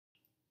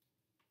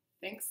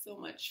Thanks so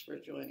much for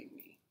joining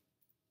me.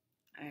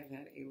 I have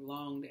had a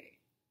long day,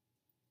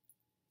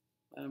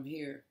 but I'm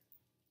here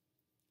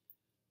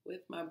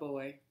with my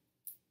boy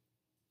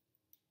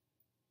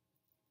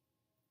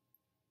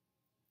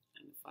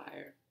and the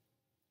fire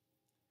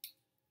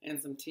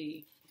and some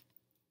tea.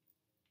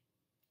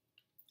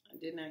 I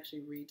didn't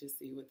actually read to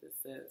see what this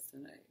says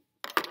tonight,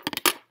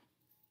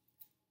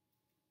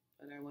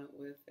 but I went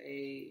with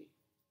a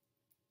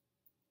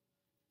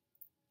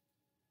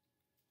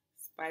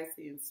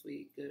spicy and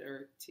sweet good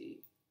earth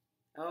tea.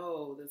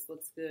 Oh, this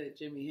looks good.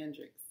 Jimi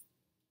Hendrix.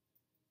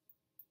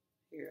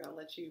 Here, I'll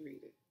let you read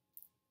it.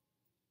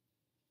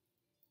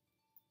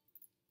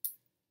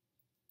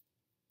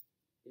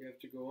 You have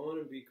to go on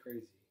and be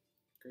crazy.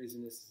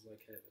 Craziness is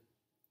like heaven.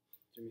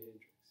 Jimi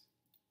Hendrix.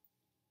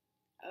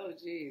 Oh,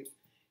 geez.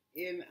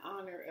 In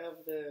honor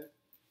of the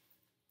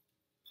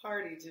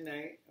party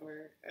tonight,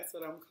 or that's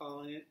what I'm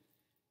calling it.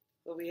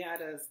 But we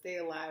had a stay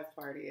alive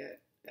party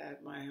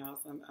at my house.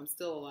 I'm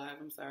still alive.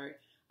 I'm sorry.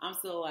 I'm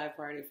still alive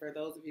party for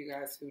those of you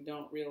guys who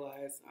don't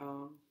realize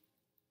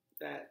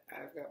that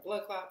I've got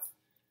blood clots.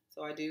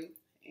 So I do.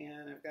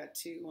 And I've got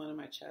two, one in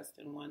my chest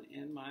and one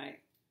in my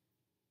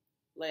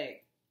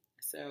leg.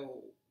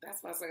 So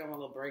that's why I got my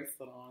little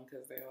bracelet on,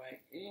 because they're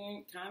like, it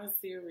ain't kind of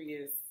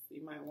serious.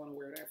 You might want to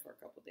wear that for a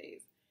couple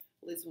days.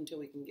 At least until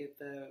we can get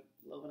the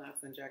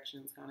Lovenox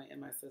injections kind of in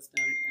my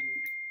system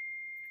and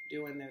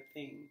doing their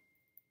thing.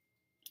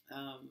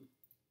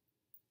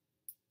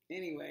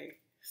 Anyway,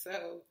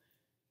 so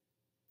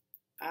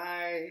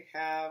I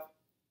have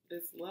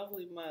this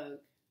lovely mug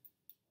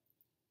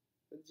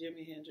with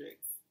Jimi Hendrix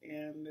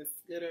and this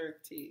good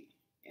earth tea.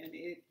 And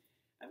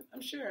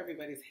I'm sure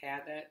everybody's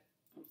had that.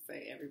 I'm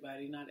saying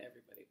everybody, not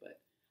everybody,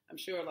 but I'm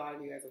sure a lot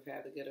of you guys have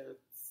had the good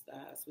earth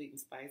sweet and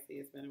spicy.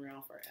 It's been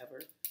around forever.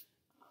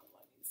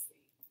 Let me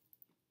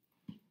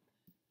see.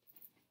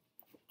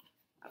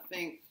 I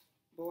think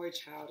Boy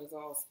Child is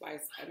all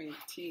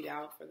teed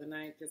out for the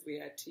night because we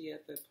had tea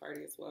at the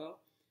party as well.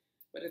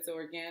 But it's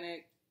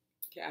organic,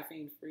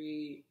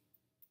 caffeine-free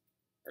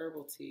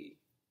herbal tea.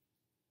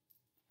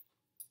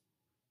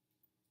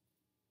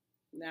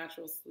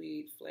 Natural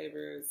sweet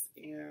flavors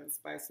and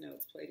spice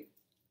notes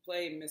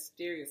play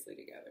mysteriously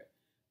together.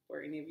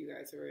 For any of you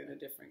guys who are in a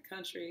different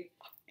country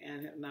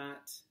and have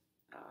not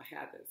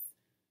had this.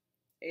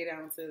 8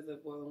 ounces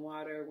of boiling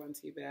water, 1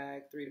 tea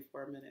bag, 3 to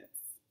 4 minutes.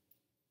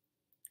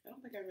 I don't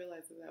think I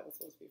realized that was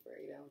supposed to be for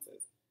 8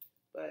 ounces,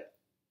 but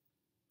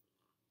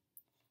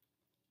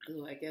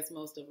I guess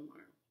most of them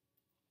are,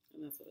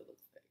 and that's what it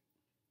looks like.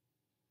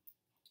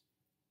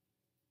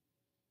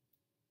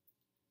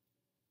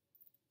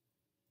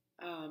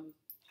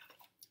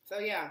 So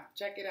yeah,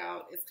 check it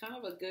out. It's kind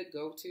of a good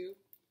go-to.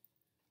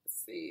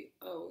 Let's see.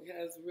 Oh, it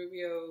has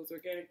Rubio's,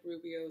 organic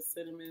Rubio,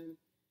 cinnamon,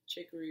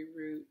 chicory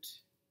root,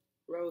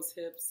 rose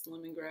hips,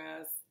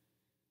 lemongrass,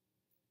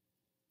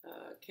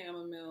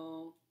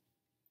 chamomile,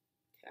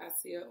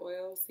 cassia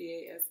oil,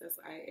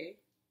 CASSIA,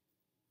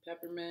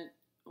 peppermint,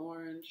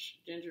 orange,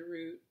 ginger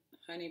root,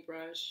 honey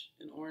brush,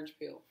 and orange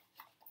peel.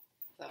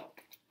 So,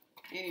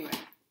 anyway,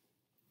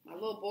 my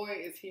little boy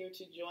is here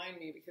to join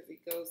me because he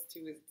goes to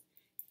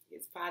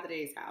his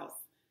padre's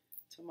house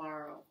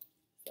tomorrow.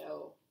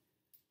 So,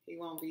 he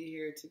won't be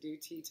here to do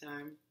tea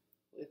time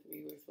with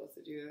me. We're supposed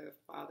to do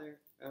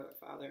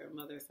a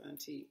mother-son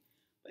tea.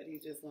 But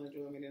he's just going to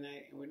join me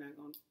tonight, and we're not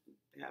going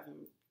to have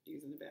him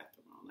using the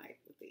bathroom all night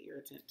with the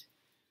irritant.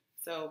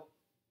 So,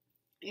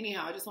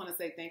 anyhow, I just want to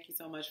say thank you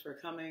so much for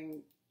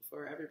coming,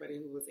 for everybody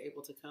who was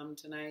able to come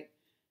tonight.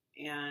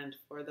 And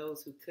for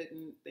those who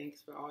couldn't,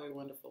 thanks for all your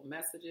wonderful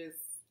messages.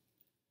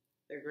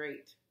 They're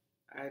great.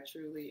 I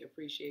truly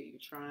appreciate you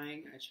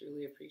trying. I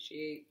truly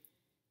appreciate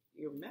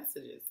your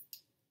messages.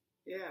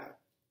 Yeah.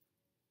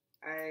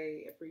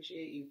 I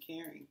appreciate you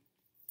caring.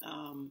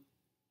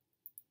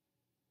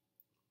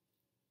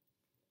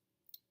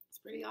 It's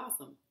pretty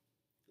awesome.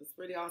 It's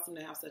pretty awesome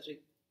to have such a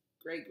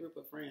great group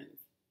of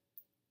friends.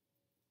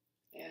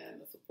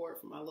 And the support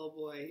from my little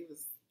boy.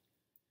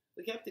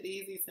 We kept it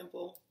easy,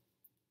 simple.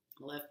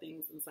 Left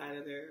things inside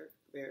of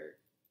their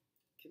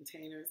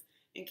containers.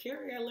 And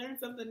Carrie, I learned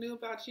something new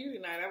about you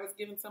tonight. I was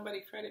giving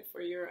somebody credit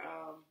for your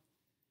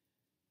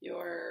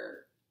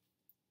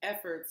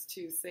efforts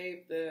to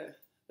save the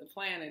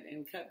planet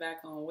and cut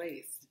back on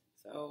waste.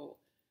 So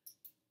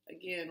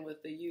again,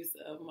 with the use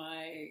of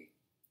my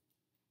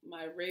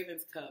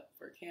Ravens cup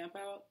for camp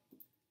out,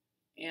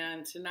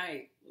 and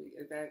tonight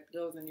that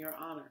goes in your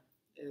honor.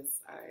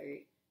 Is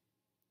I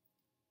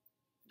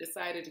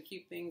decided to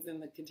keep things in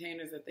the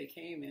containers that they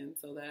came in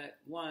so that,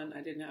 one,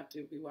 I didn't have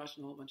to be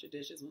washing a whole bunch of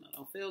dishes when I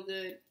don't feel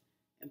good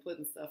and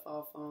putting stuff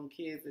off on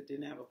kids that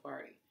didn't have a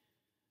party.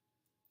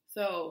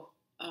 So,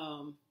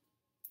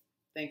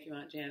 thank you,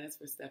 Aunt Janice,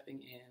 for stepping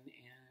in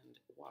and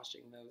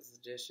washing those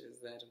dishes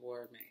that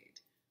were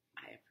made.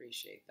 I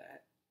appreciate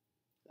that.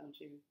 Don't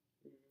you?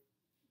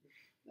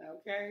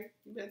 Okay.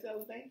 You better tell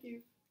her thank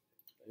you.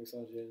 Thanks,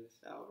 Aunt Janice.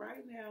 All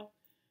right now.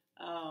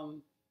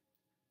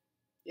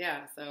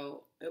 Yeah,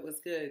 so it was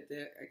good.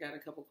 I got a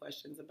couple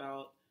questions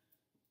about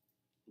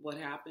what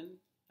happened.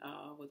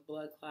 with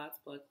blood clots.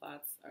 Blood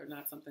clots are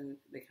not something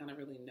they kind of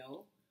really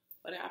know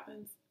what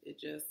happens. It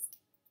just,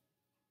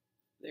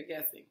 they're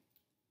guessing.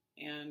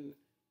 And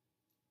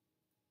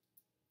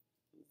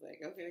it's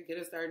like, okay, get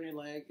a start in your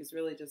leg. It's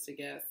really just a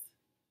guess.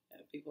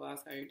 People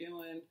ask how you're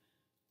doing.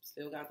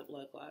 Still got the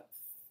blood clots.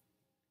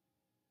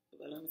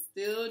 But I'm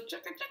still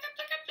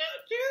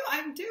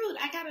dude,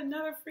 I got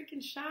another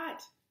freaking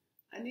shot.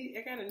 I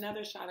got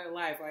another shot at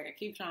life. Like, I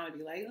keep trying to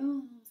be like,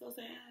 oh, I'm so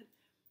sad.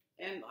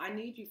 And I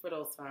need you for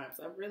those times.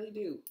 I really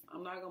do.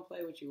 I'm not going to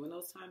play with you. When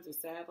those times are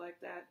sad like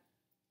that,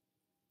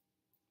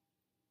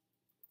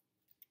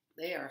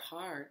 they are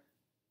hard.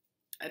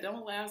 I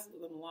don't last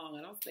with them long.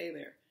 I don't stay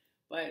there.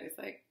 But it's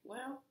like,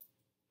 well,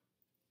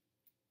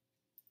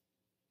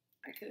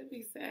 I could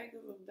be sad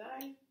because I'm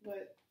dying,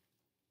 but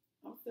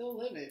I'm still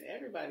living.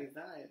 Everybody's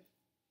dying.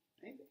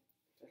 Ain't it?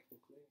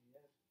 Technically,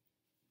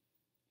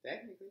 yeah.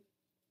 Technically.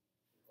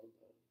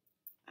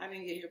 I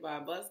didn't get hit by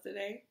a bus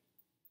today.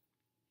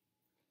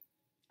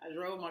 I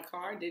drove my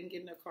car, didn't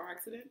get in a car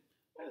accident.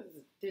 What are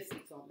the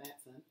statistics on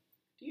that, son?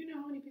 Do you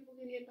know how many people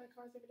get hit by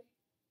cars every day?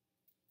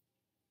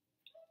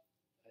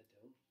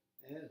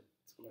 I don't. Oh,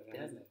 It's quite high.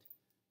 doesn't.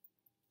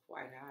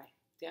 Quite high.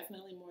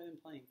 Definitely more than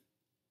planes.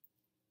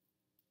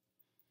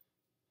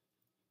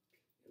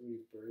 How many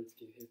birds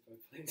get hit by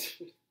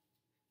planes?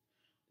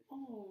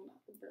 Oh,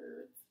 not the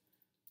birds.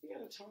 You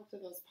gotta talk to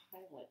those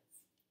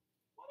pilots.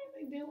 What are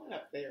they doing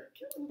up there?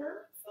 Killing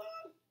birds,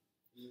 son?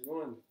 You're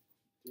going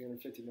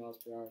 350 miles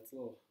per hour. It's a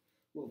little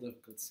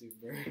difficult to see a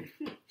bird.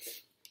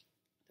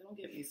 Don't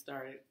get me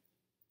started.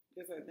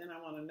 Because then I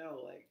want to know,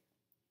 like,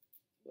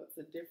 what's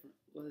the difference?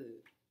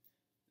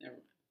 Never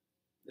mind.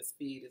 The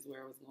speed is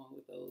where I was going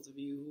with those of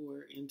you who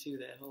were into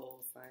that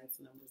whole science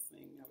numbers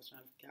thing. I was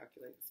trying to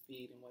calculate the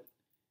speed and what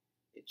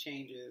it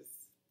changes,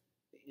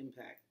 the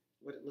impact,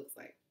 what it looks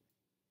like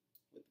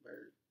with the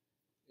bird.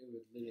 It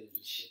would literally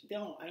just...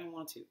 I don't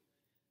want to.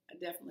 I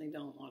definitely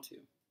don't want to.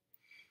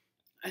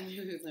 I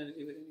knew he was going to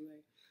do it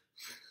anyway.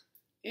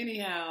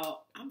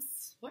 Anyhow, I'm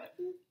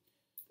sweating.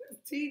 This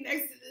tea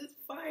next to this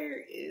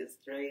fire is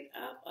straight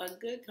up a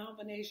good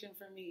combination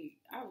for me.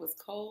 I was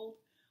cold.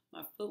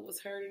 My foot was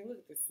hurting. Look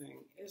at this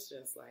thing. It's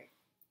just like,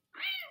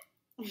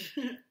 it's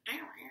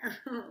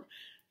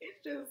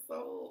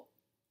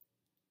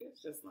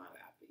just not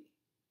happy.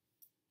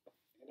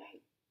 It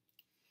ain't.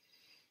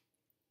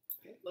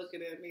 It's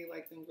looking at me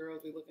like them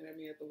girls be looking at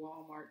me at the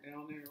Walmart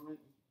down there in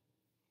Renton.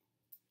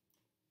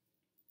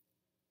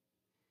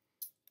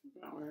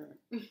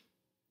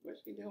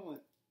 What's she doing?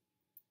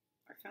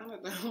 I kind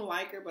of don't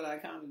like her, but I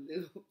kind of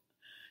do.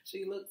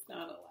 She looks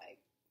kind of like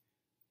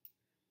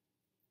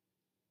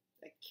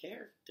a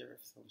character of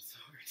some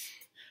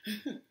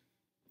sort.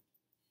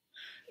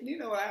 And you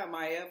know, I have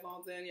my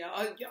headphones in.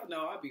 Y'all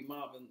know I be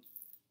mobbing.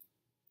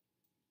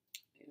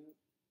 Yeah.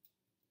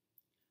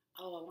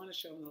 Oh, I want to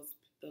show them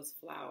those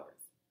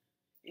flowers.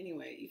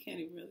 Anyway, you can't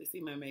even really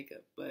see my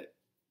makeup, but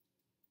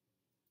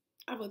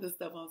I put this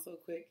stuff on so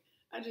quick.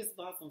 I just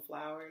bought some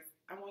flowers.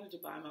 I wanted to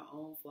buy my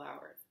own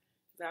flowers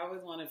because I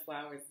always wanted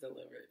flowers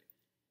delivered.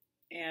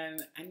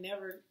 And I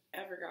never,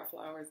 ever got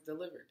flowers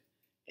delivered.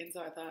 And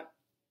so I thought,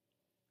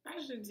 I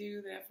should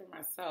do that for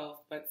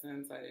myself. But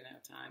since I didn't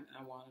have time and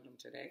I wanted them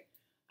today,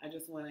 I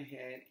just went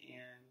ahead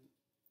and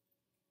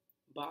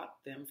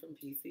bought them from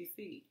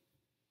PCC.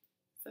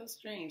 So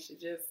strange to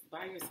just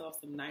buy yourself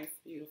some nice,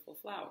 beautiful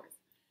flowers.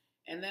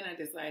 And then I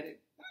decided,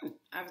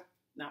 I've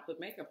not put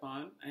makeup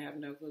on. I have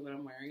no clue what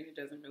I'm wearing. It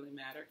doesn't really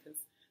matter because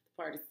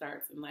the party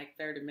starts in like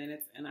 30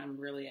 minutes and I'm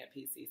really at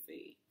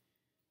PCC.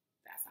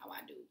 That's how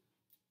I do.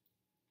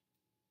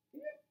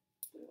 Yeah.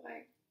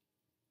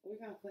 We're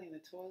going to clean the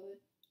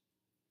toilet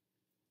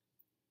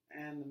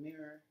and the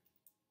mirror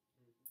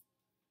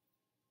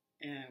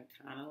and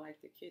kind of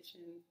like the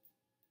kitchen.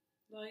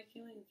 Like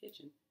cleaning the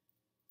kitchen.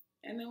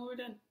 And then we're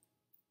done.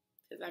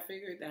 Because I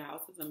figured the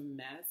house is a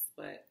mess,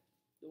 but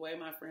the way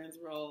my friends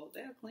roll,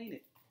 they'll clean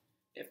it.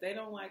 If they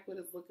don't like what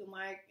it's looking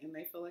like and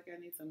they feel like I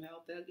need some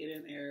help, they'll get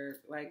in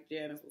there. Like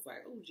Janice was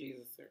like, oh,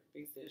 Jesus, sir,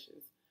 these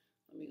dishes.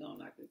 Let me go and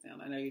knock this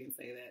down. I know you didn't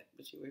say that,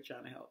 but you were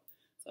trying to help.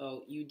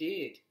 So you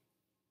did.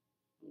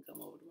 You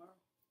come over tomorrow.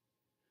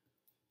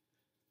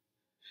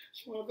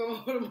 You want to come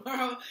over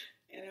tomorrow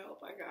and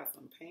help? I got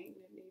some paint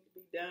that needs to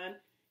be done.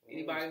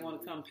 Anybody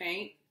want to come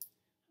paint?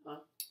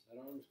 Huh? That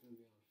arm's going to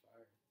be on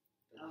fire.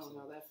 I don't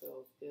know. That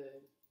feels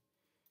good.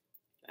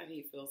 That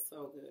heat feels so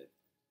good.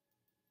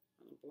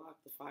 I'm going to block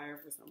the fire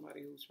for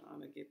somebody who's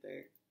trying to get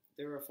their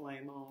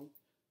Duraflame on.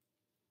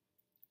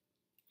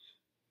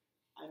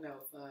 I know,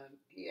 son.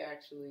 He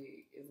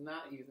actually is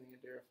not using a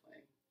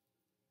Duraflame.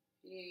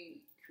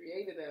 He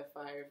created that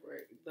fire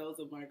for those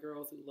of my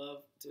girls who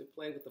love to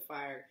play with the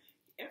fire.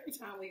 Every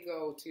time we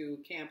go to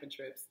camping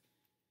trips,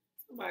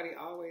 somebody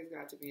always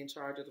got to be in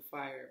charge of the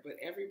fire, but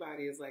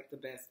everybody is like the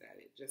best at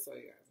it, just so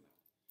you guys know.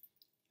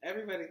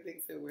 Everybody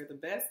thinks that we're the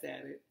best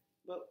at it,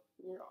 but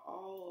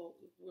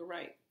we're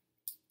right.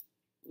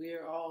 We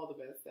are all the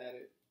best at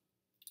it.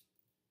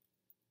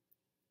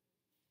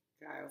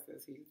 Kyle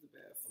says he's the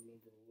best. I'm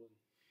number one.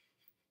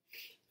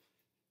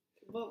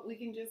 But we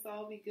can just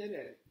all be good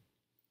at it.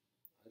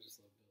 I just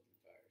love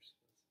building fires.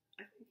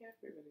 I think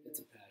everybody It's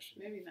does. a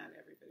passion. Maybe not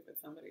everybody, but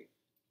somebody.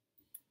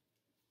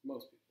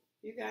 Most people.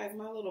 You guys,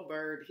 my little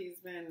bird, he's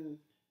been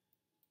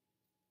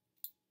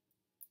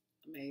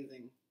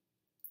amazing.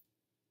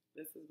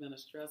 This has been a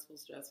stressful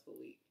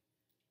week.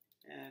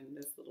 And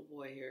this little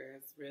boy here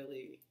has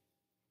really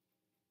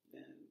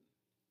been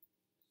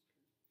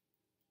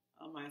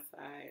on my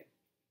side.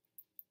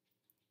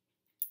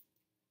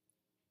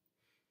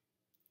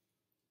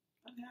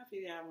 I'm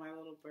happy to have my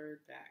little bird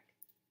back.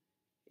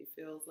 He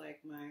feels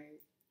like my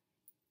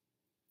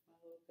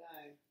little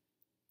guy.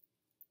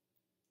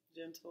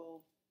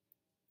 Gentle,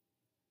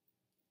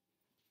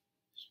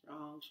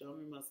 strong, show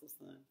me muscle,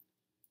 son.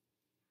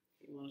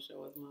 You want to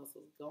show us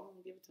muscles? Go on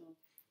and give it to him.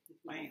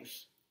 Bam.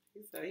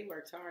 He said he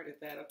worked hard at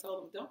that. I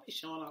told him, don't be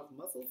showing off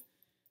muscles.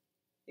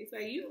 He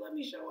said, you let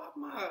me show off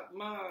my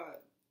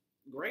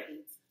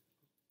grades.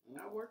 And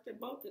I worked at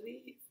both of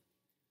these.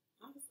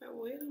 I said,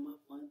 well, hit him up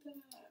one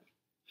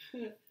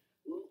time.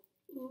 Ooh,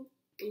 ooh,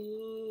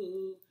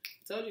 ooh.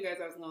 I told you guys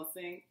I was going to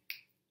sing.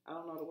 I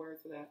don't know the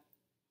words to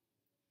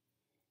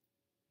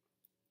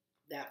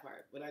that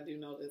part, but I do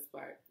know this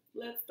part.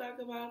 Let's talk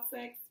about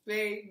sex,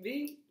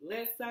 baby.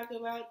 Let's talk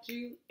about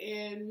you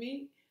and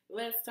me.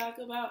 Let's talk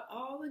about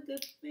all the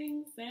good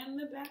things and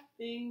the bad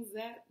things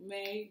that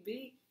may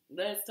be.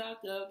 Let's talk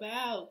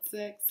about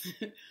sex.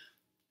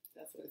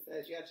 That's what it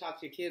says. You got to talk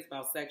to your kids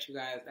about sex, you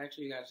guys.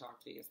 Actually, you got to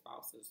talk to your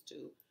spouses,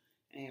 too,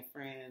 and your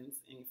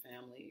friends and your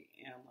family,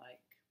 and, like,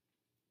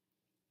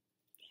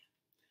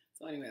 yeah.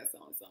 So, anyway, that's the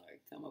only song I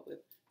can come up with.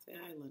 Say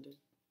hi, Linda.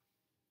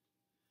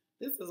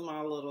 This is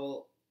my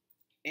little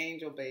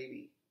angel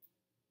baby.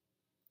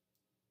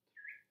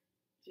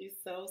 She's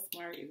so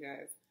smart, you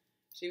guys.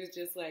 She was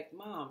just like,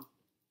 Mom,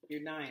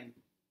 you're dying.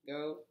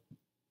 Go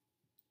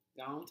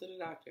on to the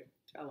doctor.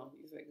 Tell him.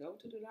 He said, go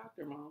to the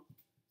doctor, Mom.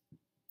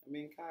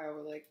 Me and Kyle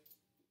were like,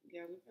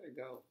 yeah, we better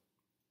go.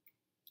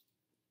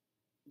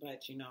 But, I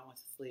went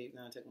to sleep.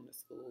 Then I took him to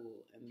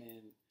school. And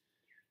then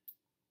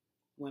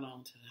went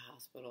on to the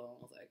hospital.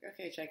 And was like,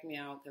 okay, check me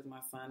out. Because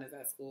my son is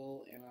at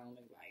school. And I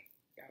only,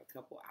 got a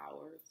couple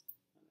hours.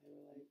 And they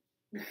were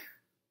like,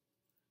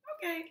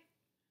 okay.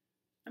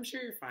 I'm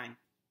sure you're fine.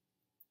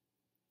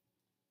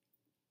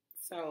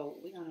 So,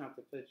 we're going to have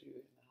to put you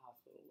in the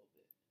hospital a little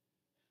bit.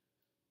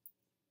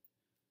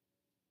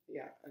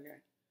 Yeah, okay.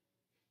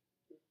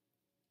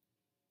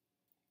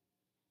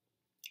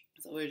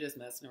 So, we were just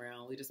messing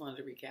around. We just wanted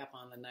to recap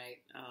on the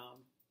night,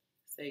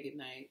 say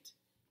goodnight,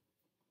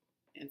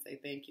 and say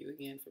thank you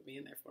again for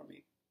being there for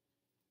me.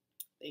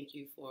 Thank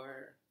you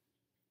for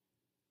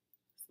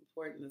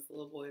supporting this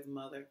little boy's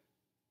mother.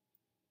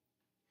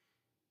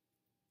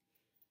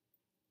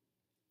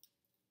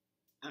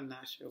 I'm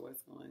not sure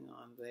what's going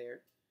on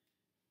there.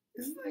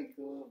 It's like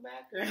a little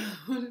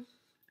background.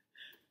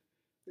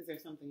 Is there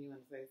something you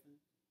want to say, son?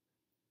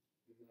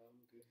 No, I'm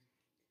good.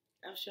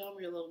 I'll show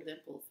them your little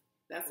dimples.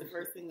 That's the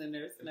first thing the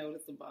nurse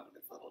noticed about them.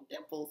 It's little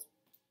dimples.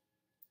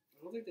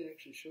 I don't think they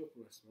actually show up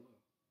when I smile.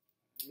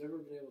 I've never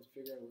been able to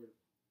figure out where.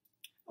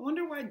 I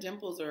wonder why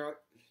dimples are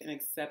an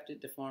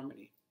accepted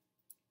deformity.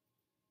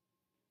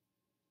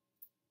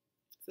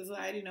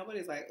 Society,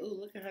 nobody's like, ooh,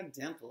 look at her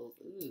dimples.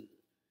 Ooh,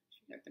 she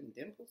got them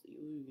dimples.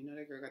 Ooh,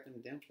 that girl got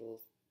them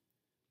dimples.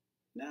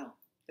 No,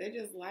 they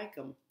just like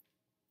them.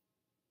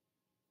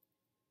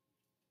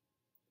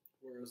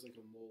 Whereas like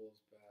a mole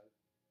is bad.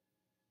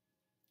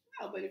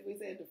 No, but if we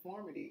say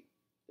deformity,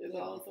 there's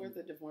all sorts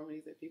of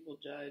deformities that people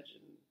judge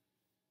and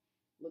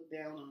look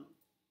down on.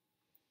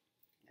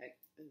 Like,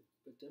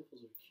 but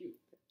dimples are cute.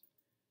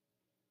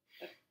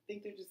 I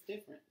think they're just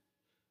different.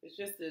 It's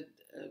just a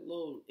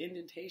little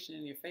indentation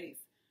in your face.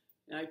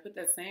 Now, you put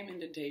that same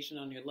indentation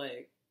on your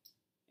leg,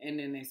 and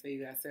then they say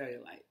you got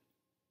cellulite.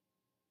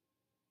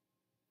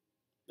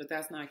 But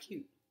that's not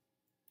cute,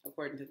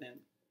 according to them.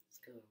 It's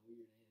kind of weird,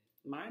 ain't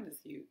it? Mine is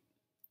cute.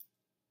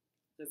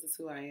 This is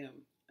who I am,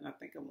 and I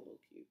think I'm a little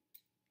cute.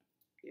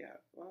 Yeah,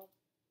 well,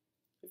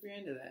 if you're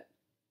into that,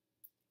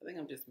 I think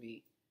I'm just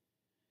me.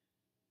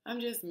 I'm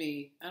just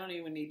me. I don't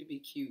even need to be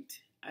cute.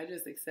 I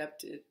just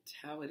accept it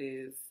how it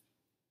is.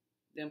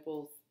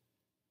 Dimples,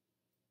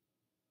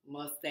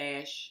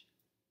 mustache,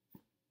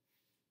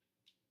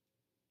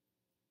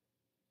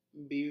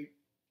 beard.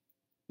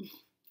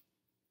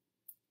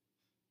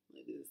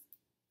 Like this.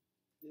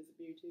 This a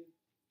beard too?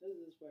 What is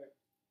this part?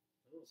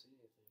 I don't see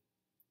anything.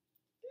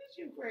 Is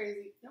you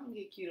crazy? Don't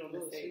get cute on No,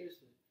 this stage.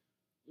 seriously.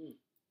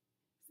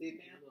 See it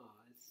now? No,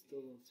 I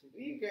still don't see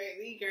You anything.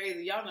 crazy. You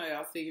crazy. Y'all know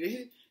y'all see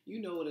this.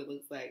 You know what it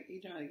looks like. You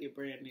trying to get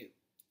brand new.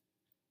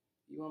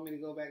 You want me to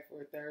go back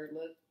for a third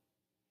look?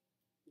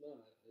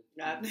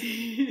 No,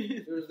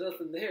 There's there's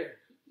nothing there.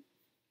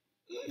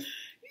 He's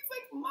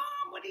like,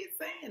 Mom, what are you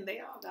saying? They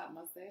all got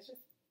mustaches.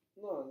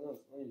 No,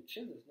 on your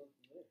chin there's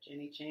nothing there.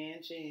 Chinny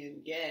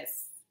chin,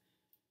 yes.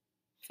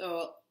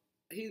 So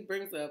he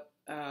brings up,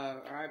 or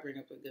I bring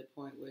up a good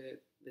point with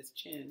this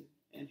chin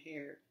and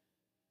hair.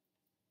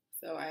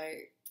 So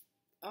I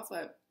also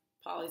have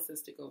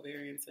polycystic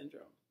ovarian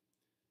syndrome.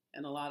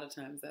 And a lot of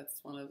times that's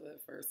one of the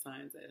first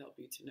signs that help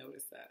you to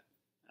notice that,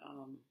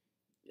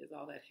 is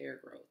all that hair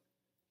growth.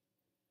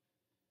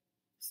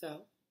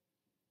 So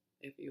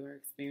if you are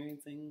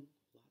experiencing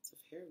lots of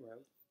hair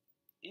growth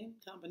in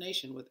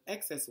combination with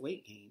excess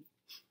weight gain,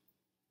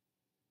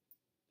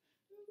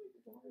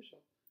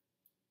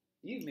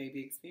 you may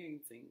be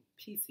experiencing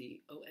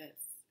PCOS,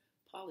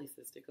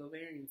 polycystic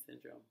ovarian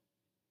syndrome.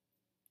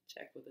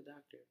 Check with a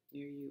doctor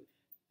near you.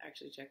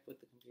 Actually check with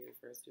the computer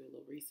first, do a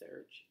little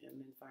research, and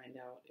then find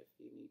out if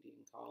you need to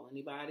even call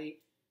anybody.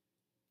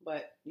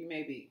 But you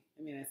may be.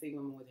 I mean, I see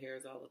women with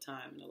hairs all the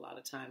time, and a lot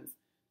of times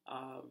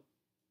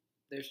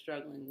they're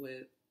struggling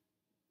with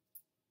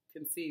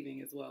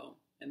conceiving as well,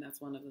 and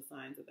that's one of the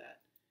signs of that,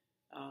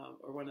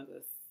 or one of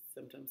the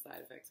symptom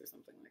side effects or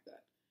something like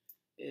that,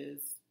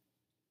 is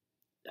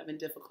having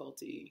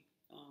difficulty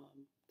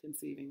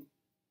conceiving.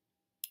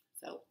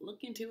 So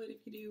look into it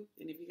if you do,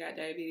 and if you got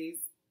diabetes,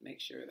 make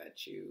sure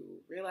that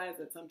you realize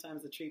that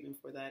sometimes the treatment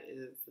for that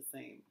is the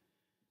same.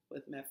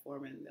 With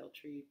metformin, they'll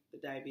treat the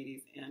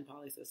diabetes and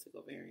polycystic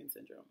ovarian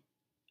syndrome.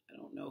 I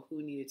don't know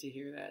who needed to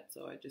hear that,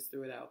 so I just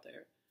threw it out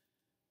there.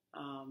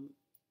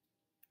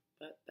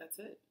 But that's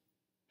it.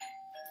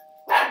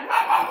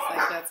 Looks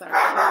like that's our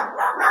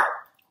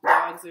show.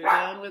 Dogs are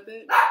done with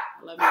it.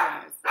 I love you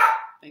guys.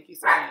 Thank you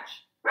so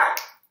much.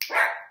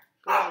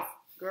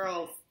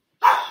 Girls,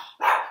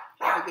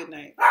 have a good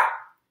night.